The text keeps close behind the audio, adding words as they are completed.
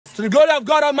To the glory of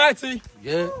God Almighty.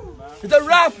 Yeah. It's a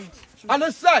wrap on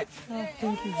the set.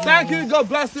 Thank you. God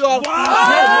bless you all.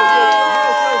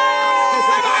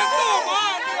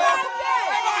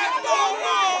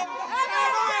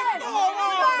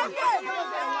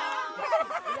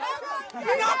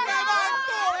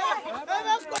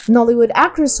 Nollywood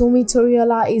actress Wumi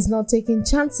Toriola is not taking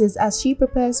chances as she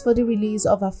prepares for the release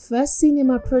of her first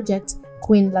cinema project,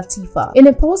 Queen Latifah. In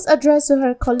a post addressed to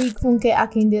her colleague Funke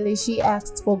Akindele, she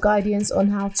asked for guidance on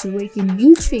how to rake in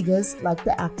huge figures like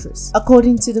the actress.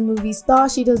 According to the movie star,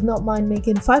 she does not mind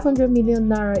making 500 million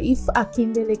naira if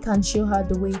Akindele can show her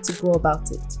the way to go about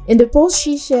it. In the post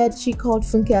she shared, she called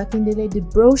Funke Akindele the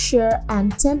brochure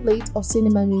and template of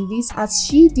cinema movies, as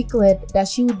she declared that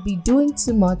she would be doing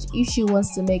too much if she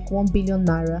wants to make 1 billion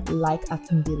naira like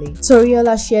Akindele.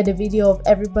 Toriola shared a video of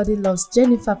Everybody Loves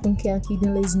Jennifer, Funke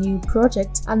Akindele's new project,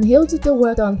 and hailed the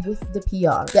work done with the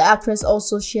PR. The actress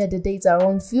also shared the date her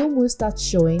own film will start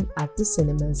showing at the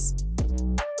cinemas.